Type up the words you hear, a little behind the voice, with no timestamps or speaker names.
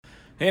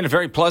And a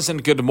very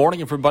pleasant good morning,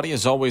 everybody.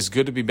 As always,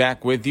 good to be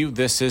back with you.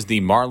 This is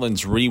the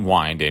Marlins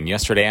Rewind. And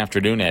yesterday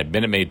afternoon at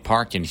Minute Maid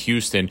Park in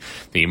Houston,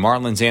 the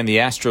Marlins and the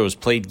Astros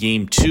played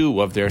Game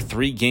 2 of their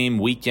 3-game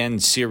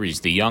weekend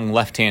series. The young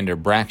left-hander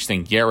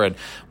Braxton Garrett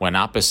went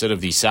opposite of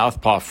the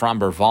southpaw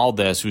Framber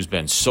Valdez, who's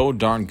been so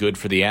darn good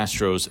for the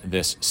Astros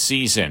this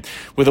season.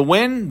 With a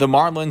win, the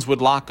Marlins would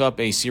lock up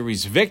a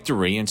series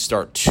victory and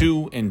start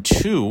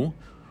 2-2,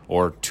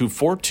 or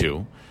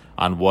 2-4-2,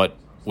 on what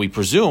we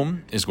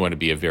presume is going to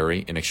be a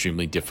very and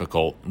extremely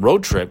difficult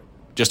road trip,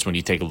 just when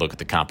you take a look at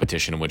the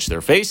competition in which they're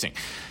facing.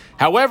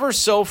 However,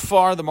 so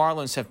far, the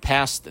Marlins have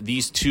passed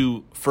these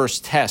two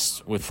first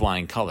tests with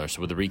flying colors.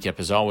 With the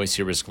recap, as always,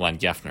 here is Glenn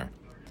Geffner.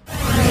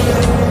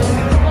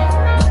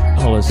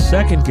 Well, a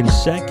second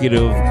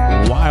consecutive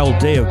wild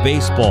day of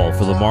baseball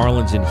for the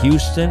Marlins in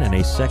Houston, and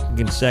a second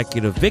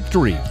consecutive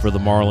victory for the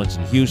Marlins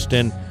in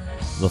Houston.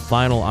 The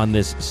final on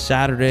this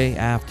Saturday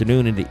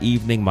afternoon into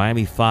evening,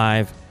 Miami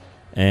 5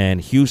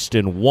 and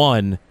Houston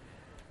 1.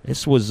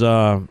 This was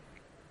a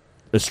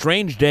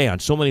strange day on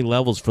so many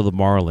levels for the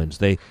Marlins.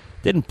 They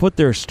didn't put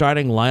their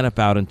starting lineup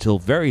out until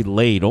very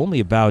late,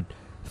 only about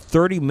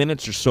 30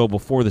 minutes or so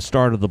before the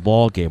start of the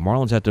ball game.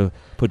 Marlins had to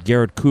put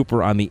Garrett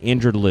Cooper on the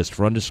injured list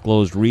for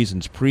undisclosed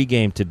reasons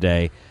pregame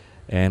today,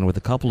 and with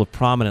a couple of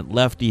prominent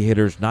lefty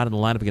hitters not in the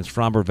lineup against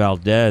Framber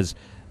Valdez,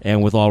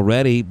 and with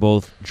already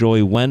both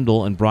Joey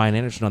Wendell and Brian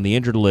Anderson on the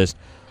injured list,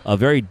 a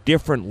very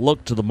different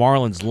look to the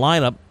Marlins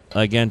lineup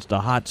against a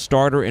hot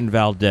starter in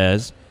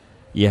Valdez.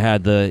 You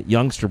had the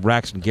youngster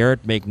Braxton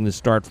Garrett making the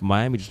start from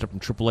Miami, just up from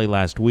AAA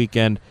last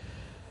weekend.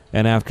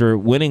 And after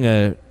winning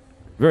a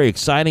very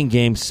exciting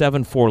game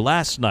 7-4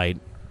 last night,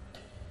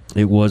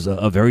 it was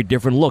a very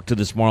different look to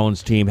this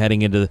Marlins team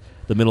heading into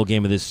the middle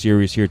game of this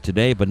series here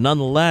today. But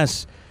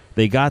nonetheless,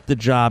 they got the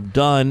job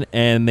done,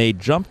 and they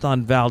jumped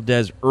on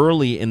Valdez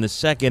early in the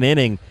second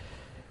inning.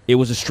 It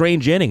was a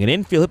strange inning. An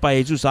infield hit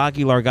by Jesus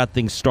Aguilar got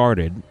things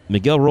started.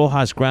 Miguel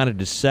Rojas grounded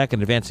to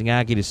second, advancing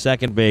Aggie to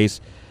second base.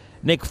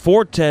 Nick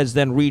Fortes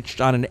then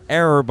reached on an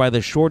error by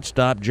the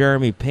shortstop,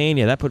 Jeremy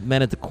Pena. That put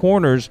men at the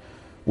corners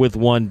with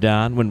one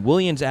down. When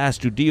Williams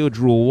Astudillo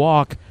drew a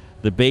walk,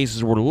 the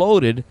bases were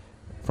loaded.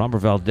 Framber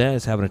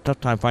Valdez having a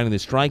tough time finding the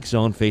strike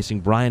zone,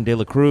 facing Brian De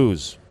La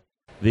Cruz.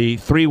 The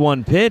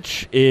 3-1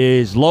 pitch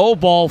is low,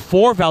 ball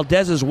 4.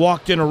 Valdez has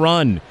walked in a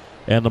run,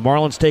 and the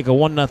Marlins take a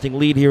 1-0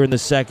 lead here in the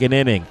second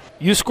inning.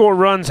 You score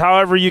runs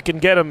however you can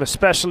get them,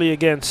 especially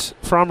against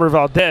Framber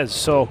Valdez.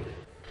 So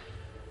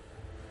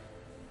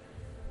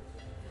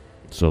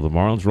the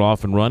Marlins were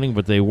off and running,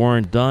 but they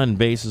weren't done.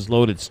 Bases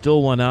loaded,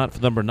 still one out for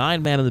the number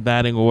 9 man in the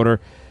batting order.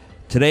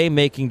 Today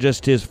making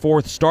just his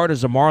 4th start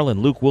as a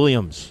Marlin, Luke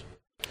Williams.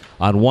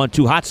 On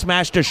 1-2, hot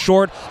smash to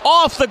short,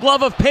 off the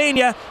glove of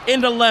Pena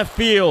into left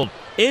field.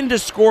 In to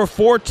score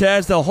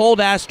Fortes, they'll hold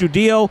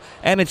Astudillo,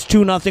 and it's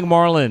 2-0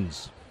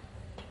 Marlins.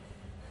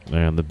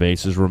 And the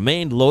bases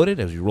remained loaded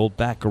as we rolled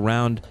back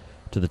around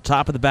to the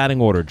top of the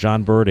batting order,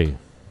 John Birdie.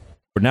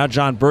 But now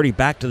John Birdie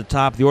back to the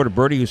top of the order.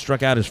 Birdie, who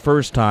struck out his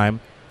first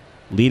time,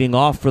 leading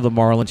off for the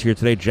Marlins here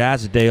today.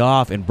 Jazz a day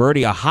off, and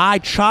Birdie, a high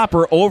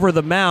chopper over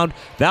the mound.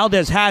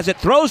 Valdez has it,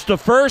 throws to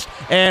first,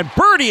 and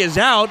Birdie is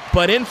out,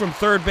 but in from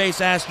third base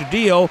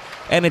Astudillo,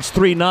 and it's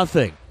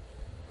 3-0.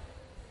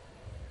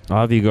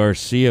 Avi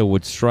Garcia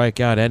would strike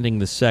out, ending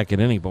the second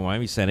inning, but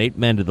Miami sent 8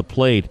 men to the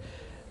plate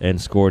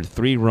and scored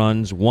 3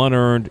 runs, 1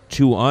 earned,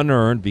 2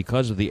 unearned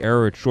because of the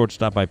error at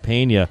shortstop by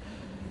Pena.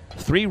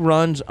 3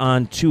 runs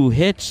on 2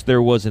 hits.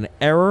 There was an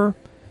error.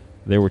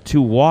 There were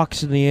 2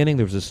 walks in the inning.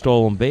 There was a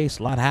stolen base.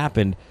 A lot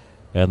happened,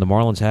 and the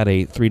Marlins had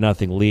a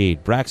 3-0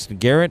 lead. Braxton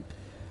Garrett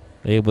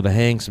able to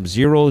hang some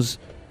zeros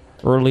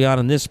early on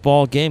in this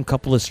ball game.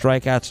 Couple of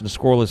strikeouts in a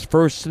scoreless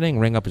first inning.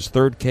 Rang up his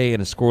 3rd K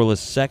in a scoreless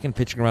second.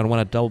 Pitching around 1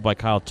 out double by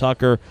Kyle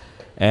Tucker.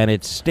 And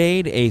it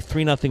stayed a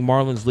 3-0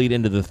 Marlins lead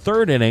into the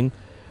 3rd inning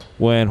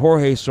when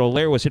Jorge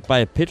Soler was hit by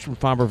a pitch from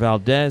Framber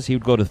Valdez. He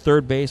would go to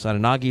third base on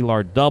an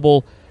Aguilar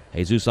double.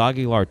 Jesus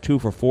Aguilar 2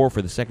 for 4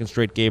 for the second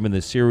straight game in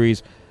this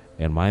series.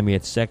 And Miami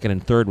at second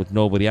and third with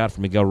nobody out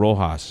for Miguel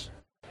Rojas.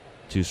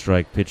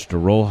 2-strike pitch to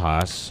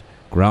Rojas.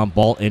 Ground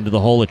ball into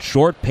the hole at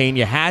short.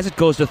 Pena has it,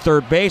 goes to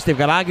third base. They've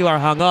got Aguilar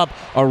hung up.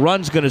 A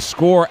run's going to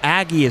score.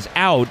 Aggie is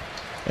out.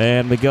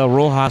 And Miguel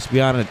Rojas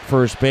beyond at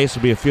first base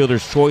will be a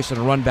fielder's choice and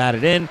a run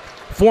batted in.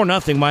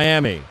 4-0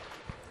 Miami.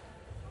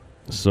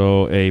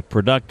 So a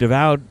productive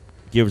out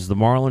gives the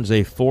Marlins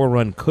a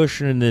 4-run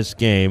cushion in this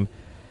game.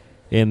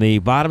 In the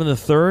bottom of the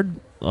 3rd,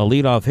 a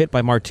leadoff hit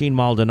by Martin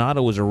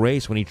Maldonado was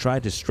erased when he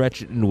tried to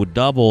stretch it into a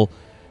double,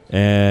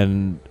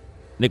 and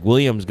Nick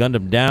Williams gunned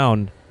him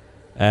down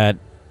at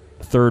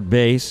third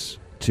base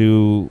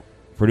to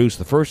produce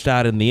the first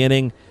out in the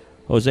inning.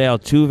 Jose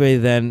Altuve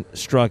then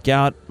struck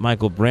out.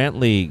 Michael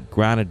Brantley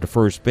grounded to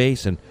first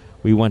base, and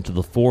we went to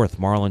the 4th.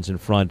 Marlins in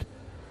front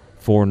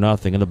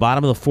 4-0. In the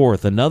bottom of the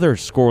 4th, another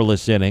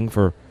scoreless inning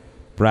for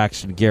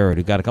Braxton Garrett,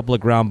 who got a couple of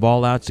ground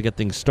ball outs to get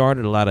things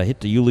started, allowed a hit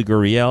to Yuli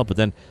Gurriel, but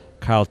then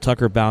Kyle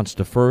Tucker bounced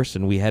to first,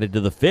 and we headed to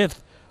the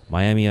 5th.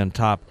 Miami on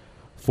top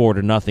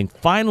 4-0.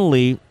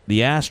 Finally, the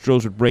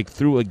Astros would break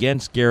through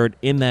against Garrett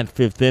in that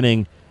fifth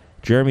inning.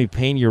 Jeremy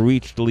Pena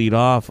reached to lead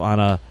off on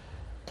a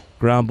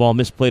ground ball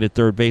misplayed at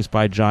third base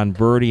by John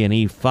Birdie in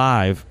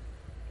E5.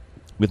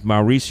 With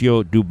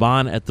Mauricio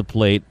Dubon at the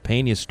plate,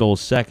 Pena stole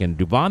second.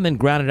 Dubon then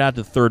grounded out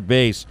to third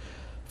base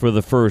for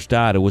the first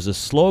out. It was a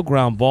slow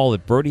ground ball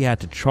that Birdie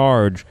had to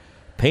charge.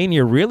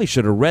 Pena really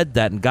should have read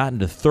that and gotten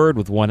to third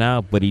with one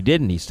out, but he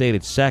didn't. He stayed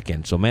at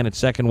second. So man at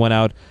second went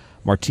out.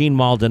 Martin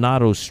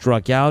Maldonado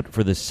struck out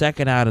for the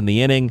second out in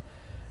the inning.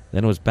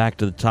 Then it was back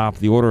to the top of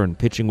the order and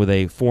pitching with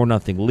a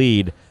 4-0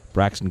 lead.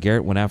 Braxton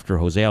Garrett went after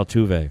Jose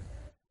Altuve.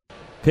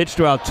 Pitch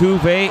to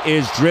Altuve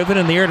is driven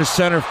in the air to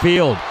center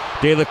field.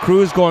 De La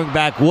Cruz going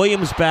back,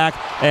 Williams back,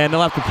 and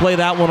they'll have to play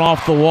that one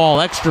off the wall.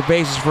 Extra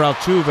bases for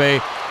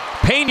Altuve.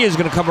 Pena is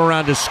going to come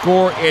around to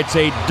score. It's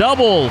a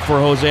double for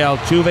Jose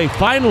Altuve.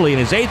 Finally, in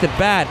his 8th at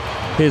bat,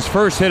 his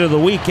first hit of the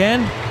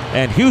weekend,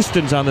 and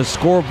Houston's on the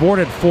scoreboard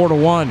at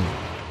 4-1.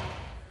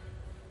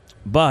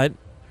 But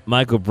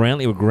Michael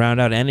Brantley would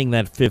ground out, ending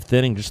that fifth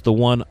inning, just the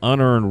one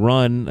unearned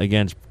run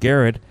against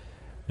Garrett,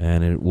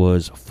 and it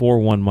was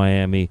 4-1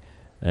 Miami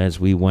as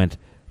we went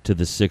to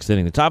the sixth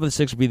inning. The top of the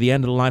sixth would be the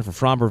end of the line for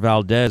Framber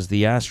Valdez,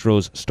 the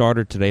Astros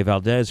starter today.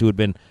 Valdez, who had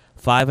been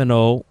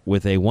 5-0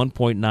 with a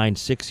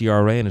 1.96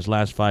 ERA in his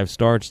last 5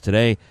 starts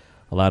today,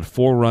 allowed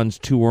 4 runs,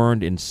 2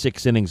 earned in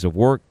 6 innings of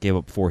work, gave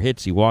up 4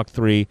 hits. He walked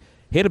 3,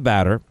 hit a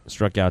batter,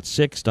 struck out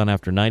 6, done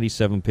after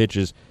 97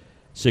 pitches,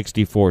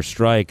 64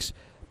 strikes.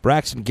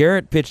 Braxton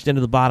Garrett pitched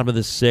into the bottom of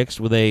the sixth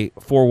with a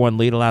 4-1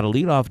 lead, allowed a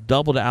leadoff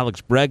double to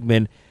Alex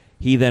Bregman.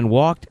 He then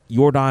walked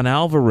Yordan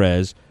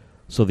Alvarez,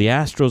 so the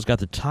Astros got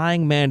the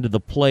tying man to the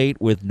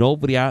plate with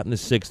nobody out in the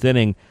sixth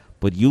inning,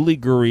 but Yuli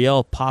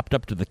Gurriel popped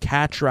up to the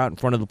catcher out in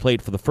front of the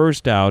plate for the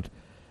first out.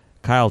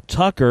 Kyle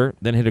Tucker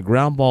then hit a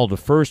ground ball to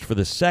first for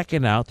the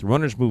second out. The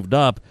runners moved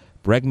up.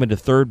 Bregman to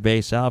third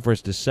base,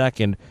 Alvarez to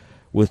second.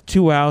 With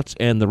 2 outs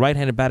and the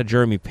right-handed batter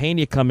Jeremy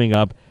Pena coming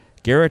up,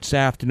 Garrett's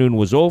afternoon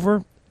was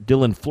over.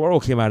 Dylan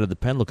Floro came out of the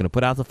pen looking to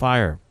put out the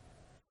fire.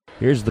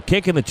 Here's the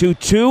kick in the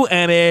 2-2,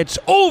 and it's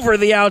over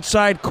the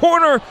outside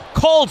corner.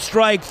 Called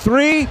strike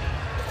 3.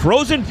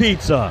 Frozen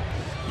pizza.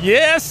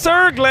 Yes,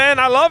 sir, Glenn.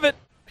 I love it.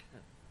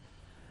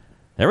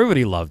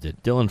 Everybody loved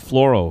it. Dylan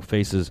Floro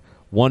faces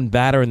one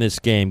batter in this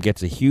game,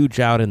 gets a huge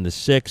out in the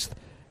 6th.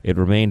 It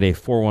remained a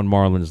 4-1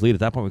 Marlins lead. At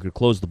that point, we could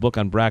close the book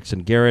on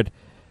Braxton Garrett.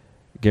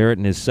 Garrett,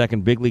 in his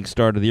second big league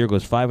start of the year,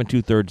 goes 5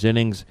 2/3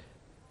 innings,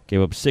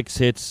 gave up 6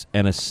 hits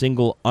and a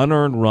single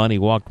unearned run. He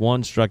walked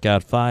 1, struck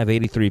out 5,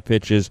 83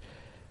 pitches,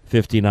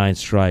 59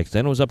 strikes.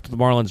 Then it was up to the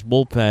Marlins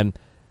bullpen.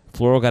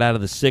 Floro got out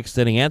of the 6th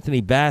inning.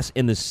 Anthony Bass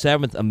in the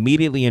 7th,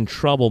 immediately in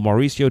trouble.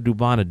 Mauricio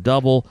Dubon a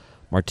double.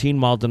 Martin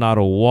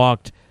Maldonado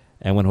walked.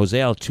 And when Jose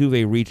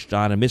Altuve reached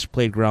on a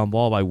misplayed ground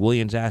ball by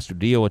Williams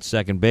Astudillo at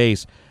second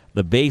base,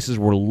 the bases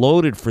were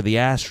loaded for the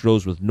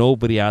Astros with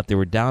nobody out. They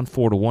were down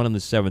 4-1 in the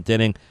 7th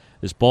inning.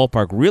 This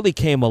ballpark really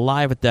came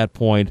alive at that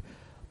point,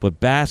 but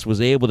Bass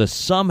was able to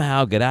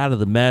somehow get out of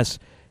the mess.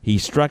 He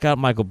struck out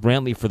Michael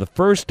Brantley for the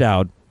first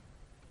out,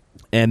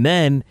 and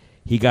then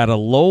he got a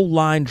low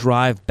line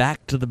drive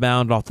back to the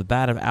mound off the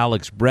bat of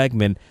Alex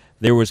Bregman.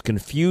 There was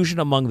confusion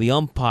among the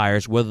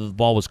umpires whether the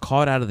ball was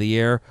caught out of the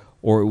air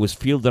or it was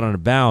fielded on a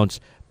bounce.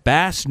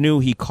 Bass knew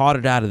he caught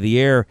it out of the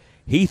air.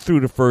 He threw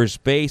to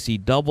first base. He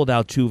doubled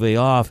Altuve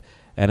off,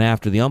 and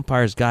after the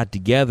umpires got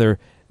together,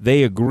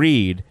 they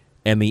agreed,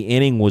 and the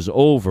inning was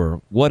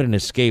over. What an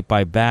escape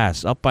by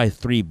Bass. Up by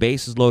 3,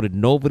 bases loaded,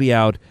 nobody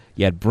out.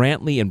 You had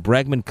Brantley and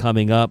Bregman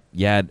coming up.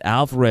 You had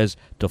Alvarez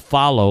to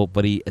follow,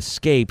 but he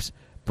escapes.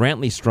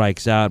 Brantley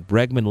strikes out.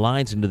 Bregman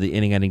lines into the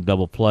inning-ending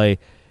double play.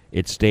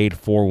 It stayed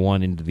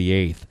 4-1 into the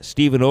 8th.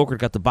 Stephen Okert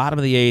got the bottom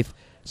of the 8th,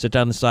 sit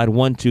down the side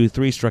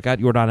 1-2-3, struck out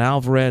Yordan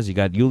Alvarez. You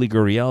got Yuli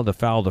Gurriel to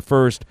foul the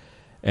first,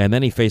 and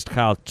then he faced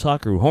Kyle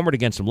Tucker, who homered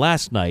against him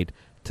last night.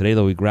 Today,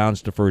 though, he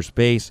grounds to first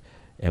base,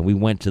 and we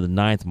went to the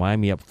 9th.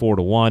 Miami up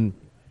 4-1.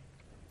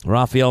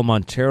 Rafael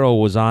Montero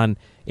was on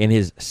in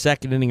his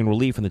second inning in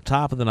relief in the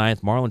top of the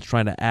 9th. Marlins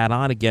trying to add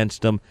on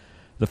against him.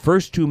 The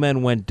first 2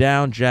 men went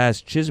down.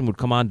 Jazz Chisholm would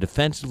come on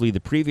defensively. The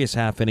previous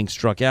half inning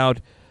struck out.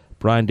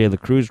 Brian De La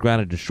Cruz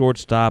grounded to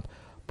shortstop.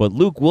 But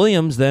Luke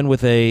Williams then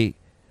with a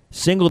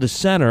single to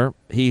center.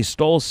 He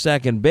stole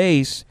second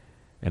base,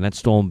 and that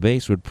stolen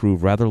base would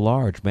prove rather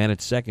large. Man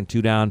at second,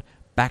 2 down,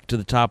 back to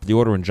the top of the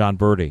order, and John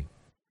Birdie.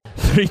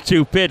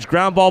 3-2 pitch,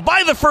 ground ball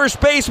by the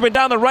first baseman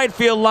down the right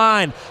field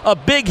line. A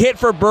big hit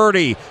for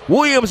Birdie.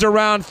 Williams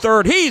around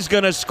third. He's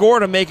going to score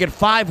to make it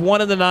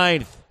 5-1 in the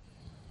 9th.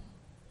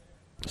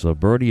 So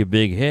Birdie a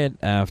big hit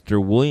after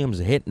Williams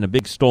hitting a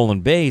big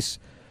stolen base.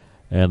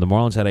 And the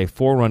Marlins had a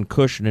 4-run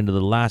cushion into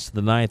the last of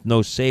the 9th.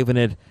 No saving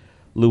it.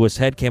 Lewis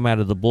Head came out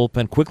of the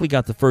bullpen, quickly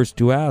got the first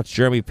 2 outs.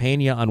 Jeremy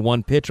Pena on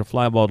 1 pitch, a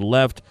fly ball to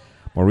left.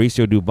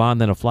 Mauricio Dubon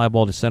then a fly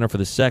ball to center for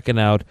the second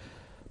out.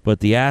 But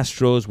the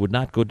Astros would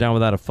not go down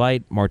without a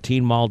fight.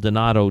 Martin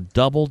Maldonado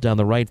doubled down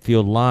the right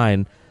field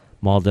line.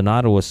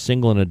 Maldonado a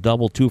single and a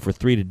double, 2 for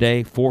 3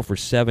 today, 4 for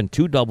 7,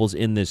 2 doubles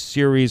in this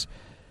series.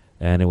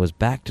 And it was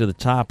back to the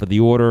top of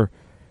the order.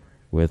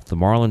 with the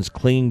Marlins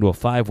clinging to a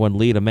 5-1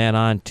 lead, a man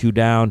on, 2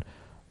 down.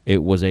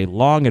 It was a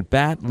long at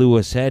bat.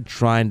 Lewis Head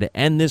trying to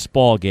end this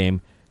ball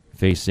game,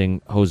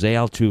 facing Jose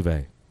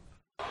Altuve.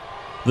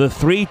 The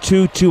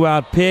 3-2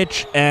 2-out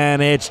pitch,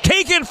 and it's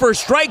taken for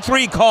strike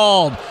 3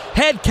 called.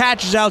 Head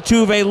catches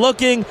Altuve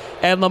looking,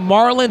 and the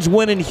Marlins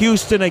win in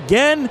Houston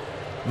again.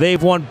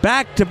 They've won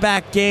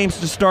back-to-back games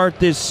to start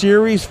this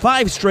series,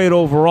 5 straight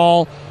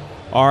overall.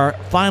 Our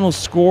final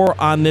score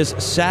on this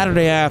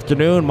Saturday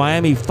afternoon,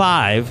 Miami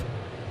 5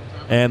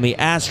 and the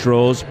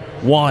Astros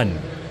 1.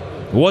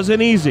 It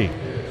wasn't easy.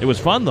 It was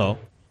fun, though.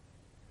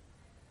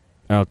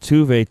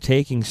 Altuve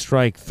taking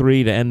strike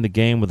 3 to end the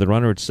game with a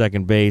runner at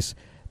second base.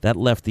 That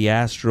left the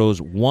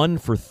Astros 1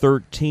 for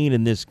 13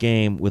 in this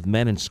game with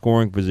men in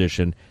scoring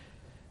position.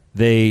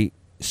 They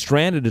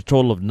stranded a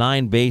total of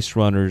 9 base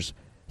runners,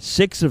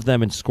 6 of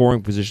them in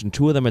scoring position,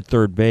 2 of them at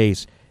third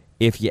base.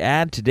 If you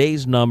add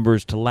today's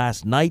numbers to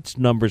last night's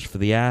numbers for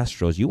the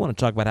Astros, you want to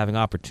talk about having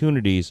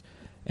opportunities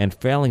and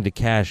failing to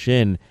cash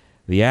in.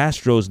 The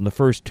Astros in the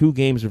first 2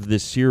 games of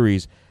this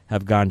series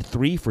have gone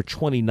 3 for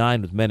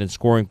 29 with men in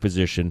scoring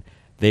position.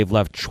 They've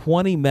left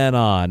 20 men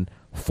on,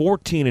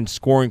 14 in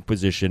scoring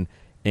position,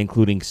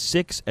 including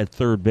 6 at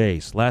third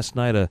base. Last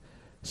night, a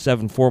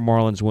 7-4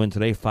 Marlins win.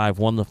 Today,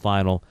 5-1 the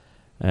final.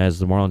 As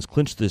the Marlins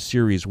clinch this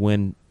series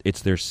win,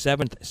 it's their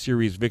 7th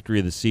series victory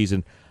of the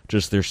season,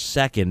 just their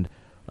 2nd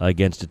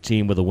against a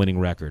team with a winning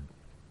record.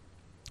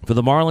 For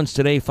the Marlins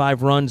today,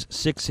 5 runs,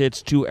 6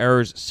 hits, 2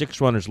 errors, 6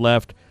 runners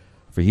left.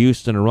 For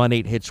Houston, a run,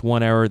 8 hits,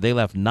 1 error. They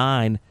left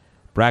 9.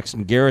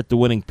 Braxton Garrett, the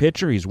winning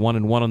pitcher. He's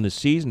 1-1 on the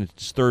season.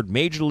 It's his 3rd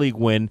major league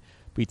win.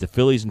 Beat the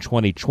Phillies in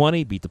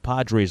 2020, beat the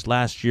Padres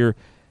last year.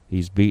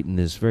 He's beaten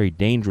this very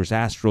dangerous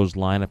Astros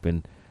lineup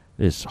in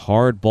this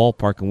hard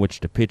ballpark in which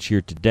to pitch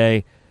here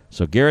today.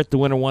 So Garrett, the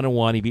winner,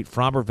 1-1. He beat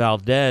Framber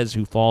Valdez,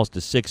 who falls to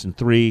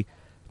 6-3.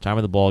 Time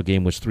of the ball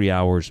game was 3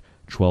 hours,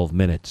 12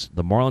 minutes.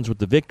 The Marlins, with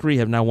the victory,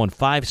 have now won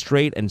 5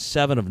 straight and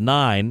 7 of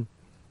 9.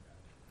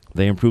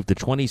 They improved to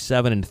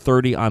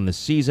 27-30 on the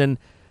season,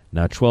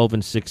 now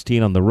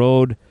 12-16 on the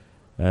road.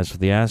 As for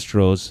the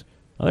Astros,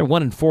 they're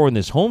 1-4 in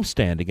this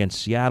homestand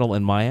against Seattle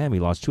and Miami.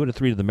 Lost 2-3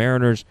 to the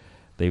Mariners.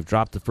 They've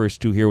dropped the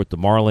first 2 here with the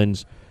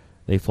Marlins.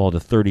 They fall to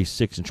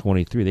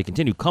 36-23. They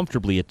continue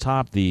comfortably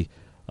atop the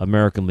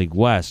American League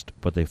West,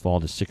 but they fall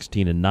to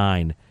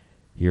 16-9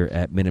 here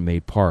at Minute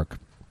Maid Park.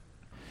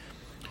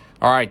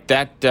 All right,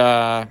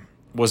 that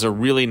was a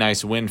really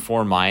nice win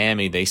for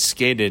Miami. They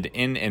skated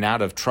in and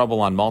out of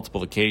trouble on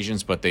multiple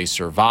occasions, but they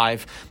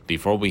survive.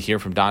 Before we hear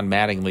from Don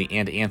Mattingly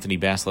and Anthony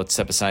Bass, let's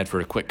step aside for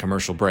a quick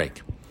commercial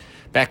break.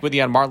 Back with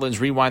you on Marlins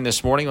Rewind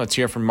this morning. Let's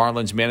hear from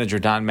Marlins manager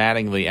Don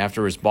Mattingly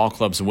after his ball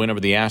club's win over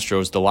the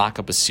Astros to lock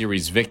up a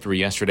series victory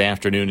yesterday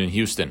afternoon in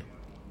Houston.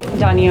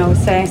 Don, you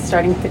always say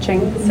starting pitching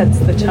sets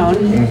the tone.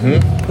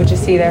 Mm-hmm. What'd you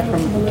see there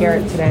from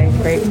Garrett today?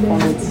 Great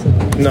performance.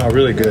 No,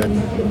 really good.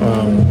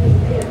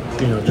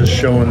 Just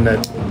showing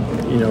that,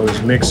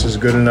 his mix is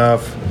good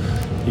enough.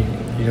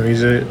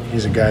 He's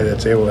a guy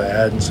that's able to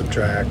add and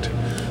subtract.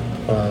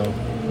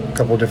 A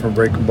couple of different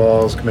breaking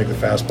balls, can make the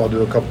fastball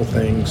do a couple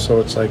things. So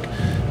it's like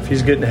if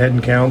he's getting ahead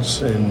in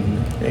counts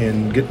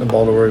and getting the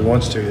ball to where he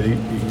wants to,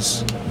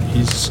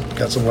 he's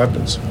got some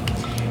weapons.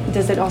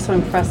 Does it also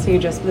impress you,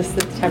 just this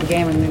type of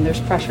game? I mean,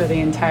 there's pressure the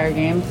entire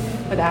game,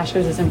 but the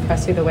Astros has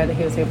impressed you the way that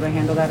he was able to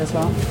handle that as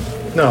well?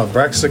 No,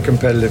 Brax's a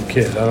competitive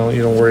kid.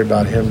 You don't worry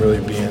about him really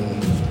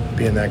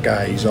being that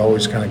guy. He's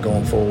always kind of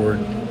going forward.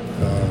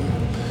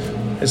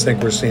 I just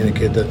think we're seeing a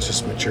kid that's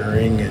just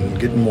maturing and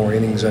getting more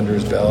innings under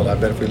his belt. I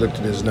bet if we looked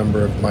at his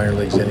number of minor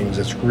leagues innings,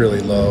 it's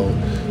really low.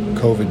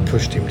 COVID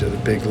pushed him to the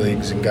big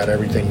leagues and got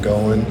everything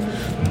going.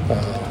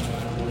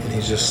 And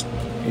he's just,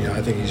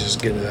 I think he's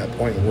just getting to that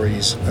point where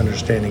he's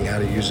understanding how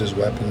to use his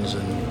weapons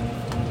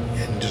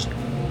and just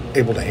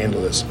able to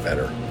handle this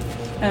better.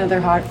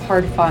 Another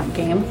hard-fought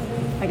game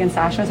against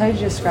Astros. How would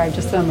you describe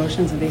just the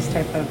emotions of these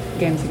type of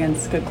games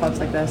against good clubs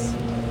like this?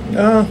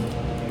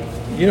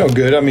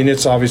 Good. I mean,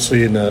 it's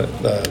obviously in the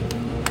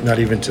not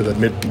even to the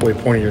midway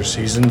point of your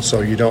season,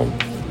 so you don't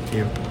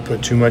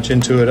put too much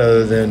into it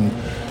other than,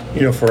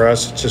 for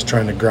us, it's just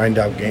trying to grind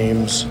out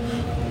games.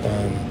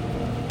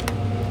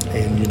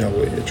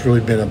 It's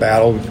really been a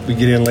battle. We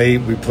get in late.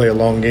 We play a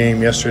long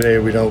game. Yesterday,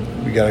 we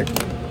got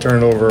to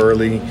turn it over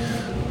early.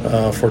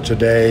 For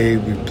today,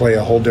 we play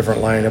a whole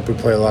different lineup. We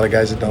play a lot of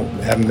guys that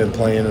haven't been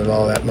playing at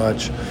all that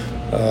much.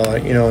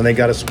 And we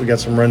got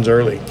some runs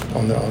early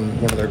on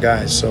one of their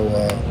guys. So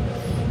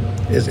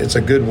it's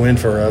a good win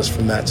for us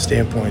from that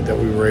standpoint that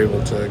we were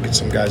able to get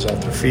some guys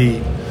off their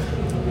feet.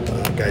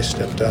 Guys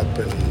stepped up,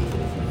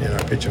 and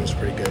our pitching was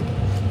pretty good.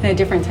 And a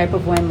different type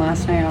of win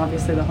last night.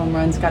 Obviously, the home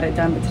runs got it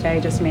done, but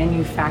today just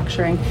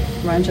manufacturing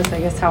runs. Just, I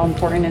guess, how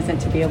important is it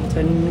to be able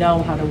to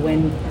know how to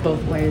win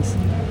both ways?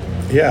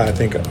 Yeah, I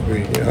think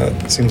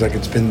it seems like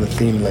it's been the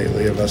theme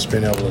lately of us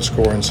being able to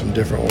score in some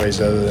different ways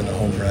other than a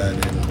home run.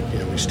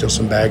 And, we steal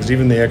some bags.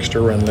 Even the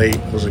extra run late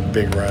was a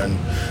big run.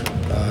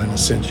 In a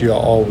sense, you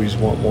always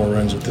want more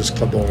runs with this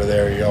club over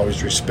there. You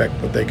always respect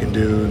what they can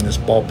do. And this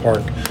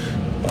ballpark,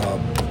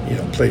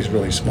 plays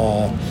really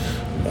small.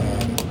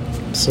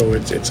 so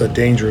it's a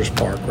dangerous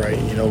park, right?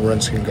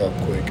 Runs can go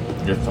up quick.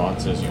 Your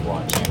thoughts as you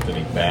watch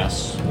Anthony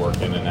Bass work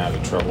in and out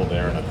of trouble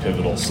there in a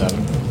pivotal 7?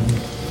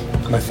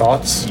 My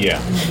thoughts?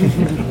 Yeah.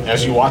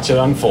 As you watch it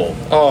unfold.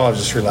 Oh,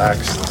 just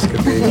relaxed. This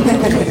could be,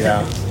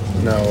 yeah.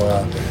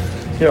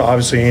 No,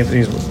 obviously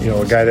Anthony's,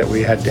 a guy that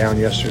we had down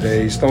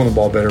yesterday. He's throwing the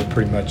ball better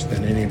pretty much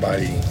than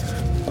anybody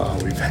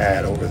we've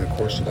had over the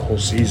course of the whole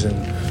season.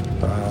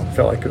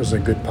 Felt like it was a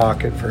good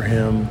pocket for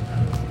him.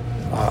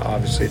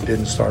 Obviously, it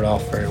didn't start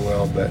off very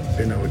well, but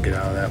being able to get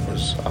out of that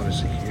was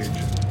obviously huge.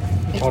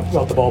 You talked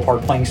about the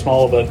ballpark playing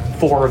small, but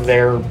 4 of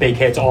their big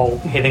hits all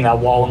hitting that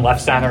wall in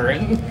left center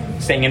and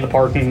staying in the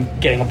park and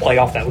getting a play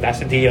off that with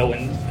Astros,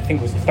 and I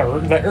think it was the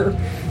 3rd there.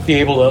 Be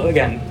able to,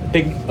 again,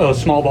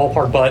 small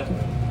ballpark, but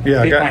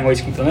find ways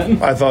to keep them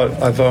in. I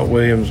thought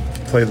Williams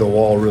played the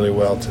wall really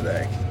well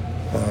today.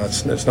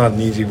 It's not an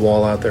easy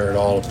wall out there at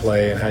all to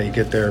play and how you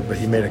get there, but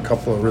he made a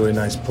couple of really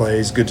nice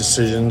plays, good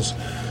decisions.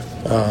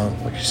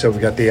 Like you said, we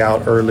got the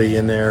out early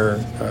in there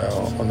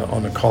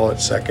on the call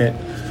at second.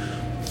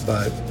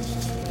 But,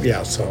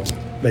 yeah, so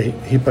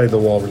he played the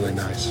wall really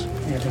nice.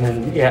 And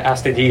then,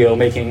 Astros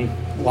making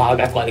a lot of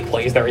athletic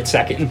plays there at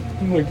second.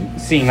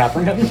 Seeing that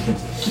from him.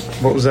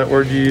 What was that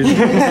word you used?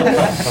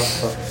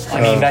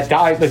 The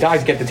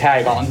dives get the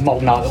tag on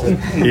Maldonado.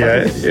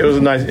 Yeah,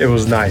 it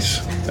was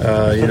nice.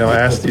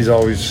 Asti's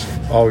always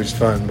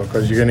fun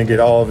because you're going to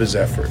get all of his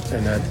effort,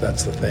 and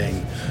that's the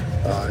thing.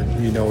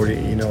 You know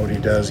what he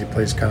does. He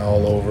plays kind of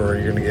all over.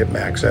 You're going to get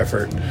max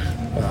effort.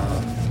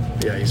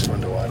 He's fun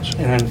to watch.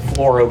 And then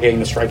Floro getting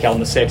the strikeout in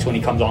the 6th when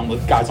he comes on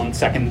with guys on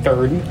 2nd and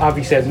 3rd.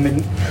 Obviously hasn't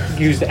been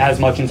used as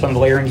much in some of the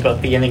later innings,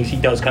 but the innings he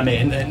does come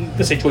in and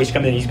the situation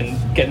come in, he's been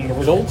getting the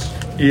results.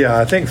 Yeah,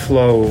 I think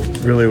Flo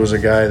really was a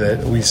guy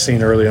that we've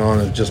seen early on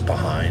as just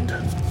behind.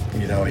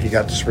 He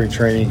got to spring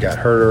training, got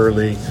hurt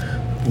early.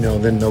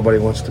 Then nobody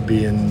wants to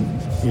be in,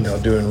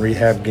 doing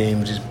rehab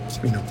games. He's,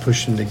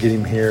 pushing to get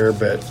him here,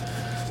 but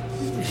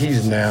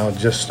he's now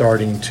just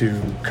starting to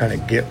kind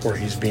of get where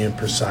he's being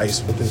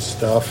precise with his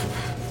stuff.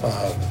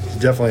 He's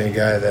definitely a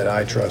guy that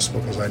I trust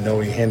because I know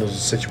he handles the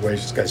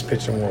situation. This guy's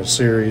pitching World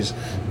Series.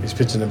 He's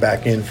pitching the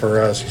back end for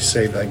us. He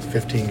saved like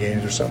 15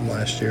 games or something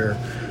last year.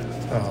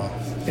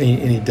 And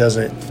he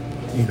doesn't,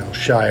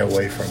 shy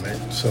away from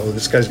it. So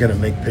this guy's going to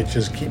make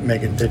pitches, keep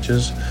making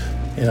pitches.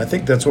 And I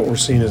think that's what we're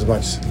seeing as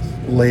much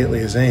lately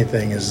as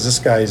anything is this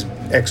guy's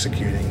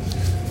executing.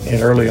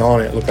 And early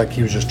on, it looked like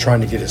he was just trying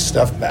to get his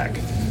stuff back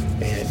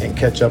and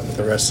catch up with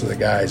the rest of the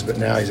guys. But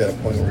now he's at a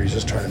point where he's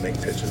just trying to make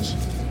pitches.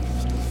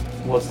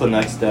 What's the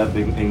next step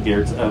in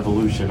Garrett's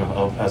evolution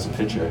as a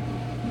pitcher?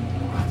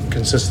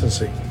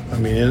 Consistency. I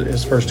mean,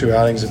 his first 2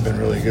 outings have been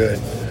really good.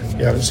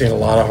 You haven't seen a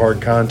lot of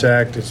hard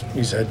contact.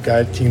 He's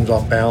had teams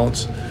off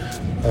balance.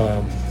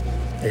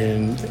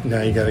 And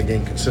now you got to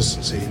gain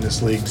consistency. And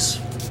this league's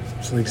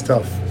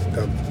tough.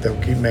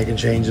 They'll keep making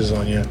changes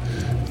on you.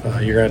 You're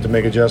going to have to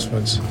make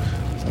adjustments.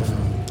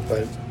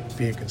 But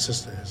being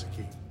consistent is the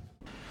key.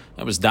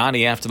 That was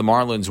Donnie after the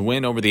Marlins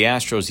win over the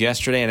Astros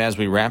yesterday. And as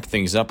we wrap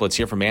things up, let's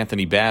hear from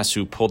Anthony Bass,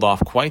 who pulled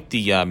off quite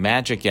the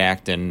magic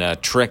act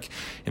and trick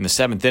in the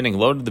 7th inning,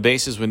 loaded the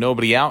bases with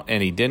nobody out,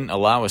 and he didn't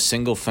allow a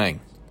single thing.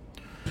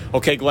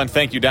 Okay, Glenn,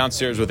 thank you.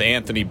 Downstairs with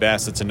Anthony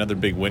Bass. It's another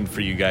big win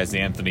for you guys,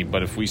 Anthony.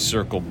 But if we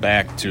circle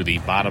back to the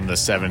bottom of the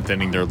 7th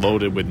inning, they're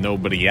loaded with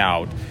nobody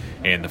out.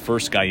 And the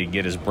first guy you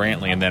get is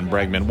Brantley and then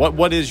Bregman.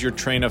 What is your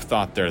train of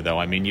thought there, though?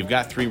 I mean, you've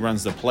got 3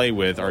 runs to play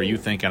with. Are you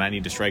thinking, I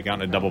need to strike out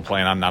in a double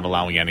play and I'm not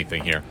allowing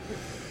anything here?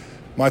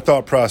 My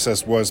thought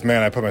process was,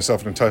 I put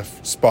myself in a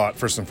tough spot.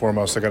 First and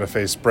foremost, I got to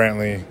face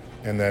Brantley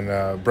and then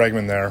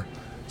Bregman there.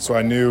 So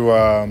I knew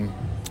I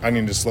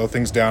needed to slow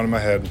things down in my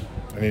head.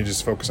 I needed to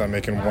just focus on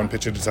making one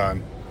pitch at a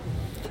time.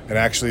 And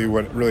actually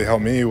what really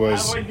helped me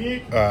was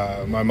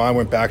my mind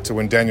went back to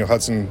when Daniel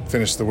Hudson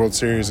finished the World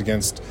Series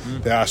against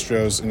the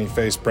Astros, and he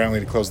faced Brantley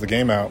to close the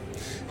game out,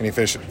 and he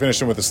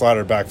finished him with a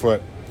slider back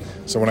foot.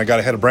 So when I got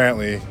ahead of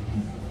Brantley,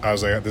 I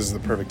was like, this is the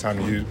perfect time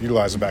to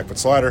utilize a back foot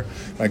slider.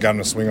 And I got him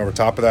to swing over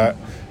top of that.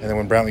 And then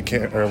when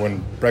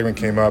Bregman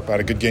came up, I had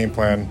a good game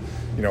plan,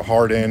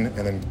 hard in, and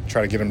then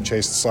try to get him to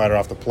chase the slider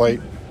off the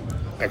plate.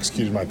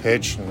 Executed my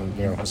pitch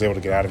and was able to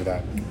get out of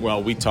that.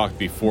 Well, we talked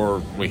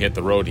before we hit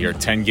the road here,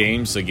 10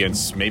 games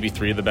against maybe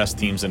 3 of the best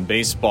teams in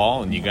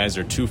baseball, and you guys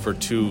are 2 for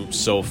 2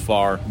 so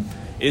far.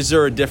 Is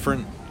there a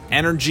different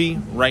energy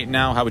right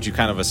now? How would you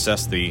kind of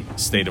assess the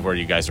state of where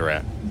you guys are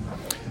at?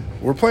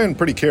 We're playing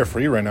pretty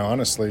carefree right now,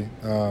 honestly.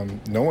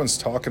 No one's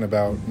talking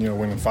about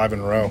winning 5 in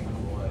a row.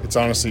 It's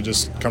honestly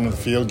just come to the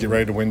field, get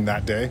ready to win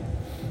that day.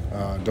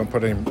 Don't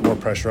put any more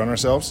pressure on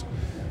ourselves.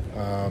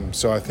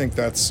 So I think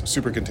that's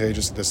super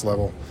contagious at this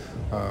level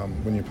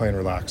when you're playing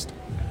relaxed.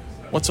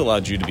 What's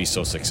allowed you to be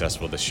so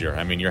successful this year?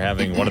 I mean, you're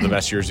having one of the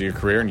best years of your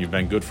career, and you've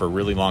been good for a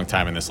really long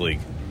time in this league.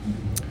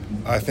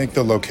 I think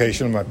the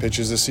location of my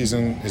pitches this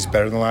season is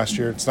better than last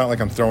year. It's not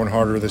like I'm throwing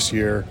harder this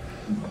year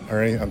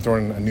or anything. I'm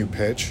throwing a new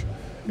pitch.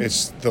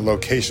 It's the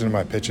location of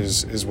my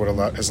pitches is what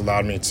has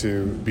allowed me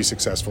to be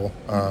successful.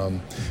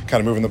 Kind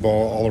of moving the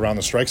ball all around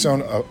the strike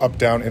zone, up,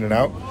 down, in and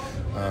out.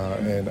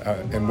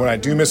 And when I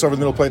do miss over the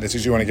middle plate, that's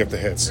usually when I get the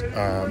hits.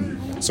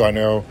 So I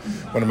know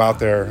when I'm out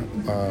there,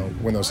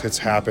 when those hits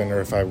happen,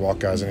 or if I walk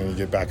guys in and you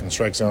get back in the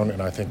strike zone,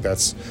 and I think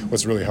that's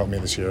what's really helped me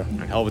this year.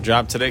 Hell of a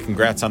job today.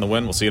 Congrats on the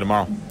win. We'll see you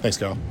tomorrow. Thanks,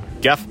 Kyle.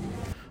 Jeff?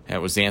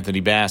 That was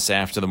Anthony Bass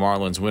after the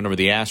Marlins win over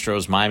the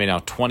Astros. Miami now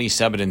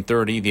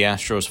 27-30. The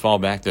Astros fall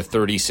back to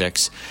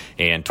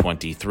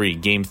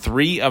 36-23. Game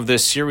 3 of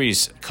this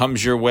series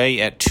comes your way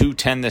at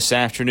 2:10 this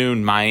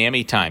afternoon,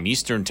 Miami time,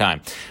 Eastern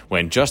time,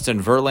 when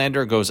Justin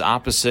Verlander goes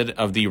opposite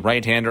of the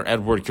right-hander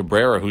Edward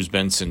Cabrera, who's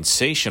been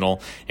sensational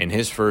in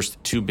his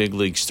first 2 big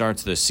league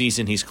starts this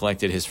season. He's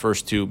collected his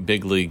first 2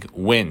 big league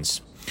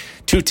wins.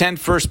 2:10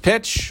 first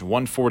pitch,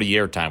 1:40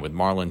 airtime with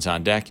Marlins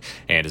on deck.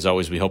 And as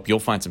always, we hope you'll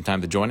find some time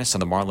to join us on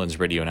the Marlins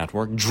Radio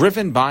Network,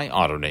 driven by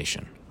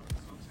AutoNation.